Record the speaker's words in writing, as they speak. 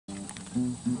Hey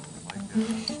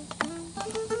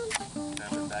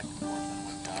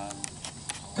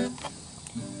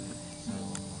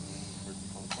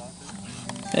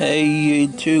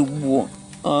YouTube,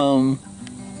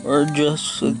 we're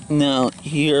just sitting out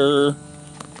here,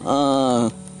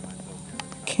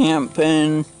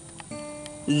 camping.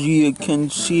 As you can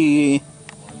see,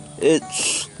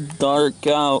 it's dark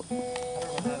out.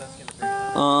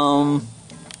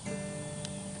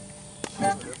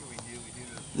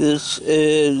 This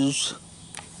is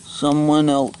someone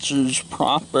else's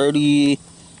property,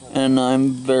 and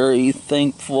I'm very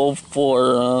thankful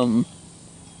for,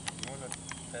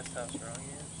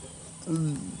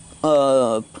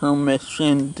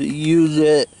 permission to use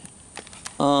it.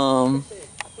 Who's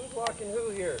walking who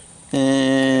here?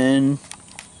 And,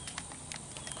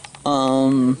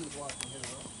 You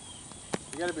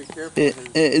gotta be careful.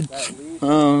 it's,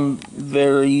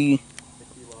 very,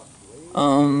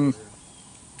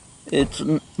 it's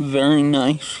very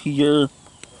nice here.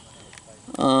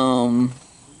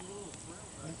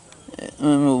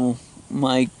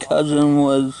 My cousin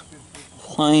was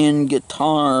playing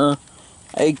guitar.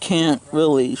 I can't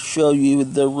really show you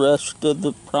the rest of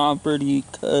the property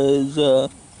because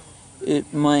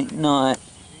it might not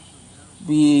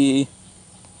be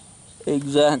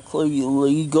exactly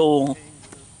legal.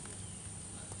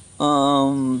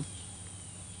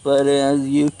 But as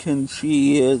you can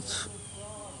see, it's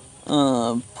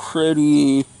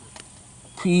pretty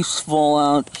peaceful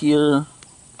out here.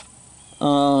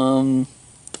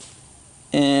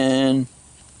 And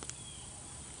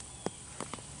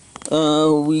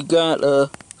we got a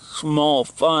small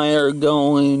fire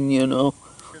going, you know.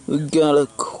 We got a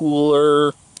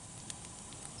cooler,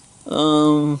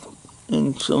 and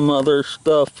some other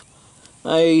stuff.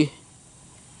 I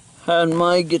had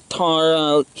my guitar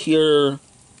out here,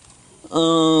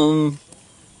 and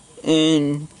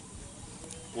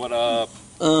what up?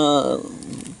 Looks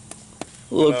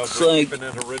we're like keeping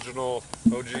it original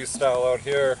OG style out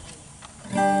here.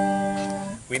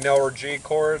 We know our G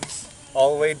chords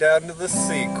all the way down to the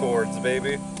C chords,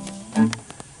 baby.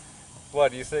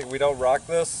 What, do you think we don't rock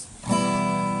this?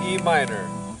 E minor,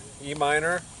 E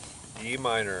minor, E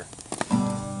minor.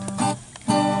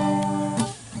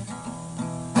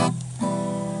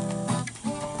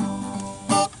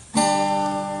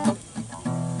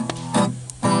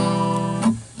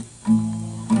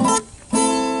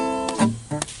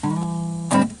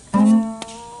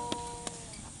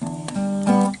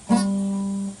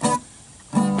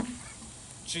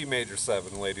 G major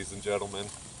 7, ladies and gentlemen.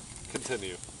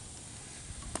 Continue.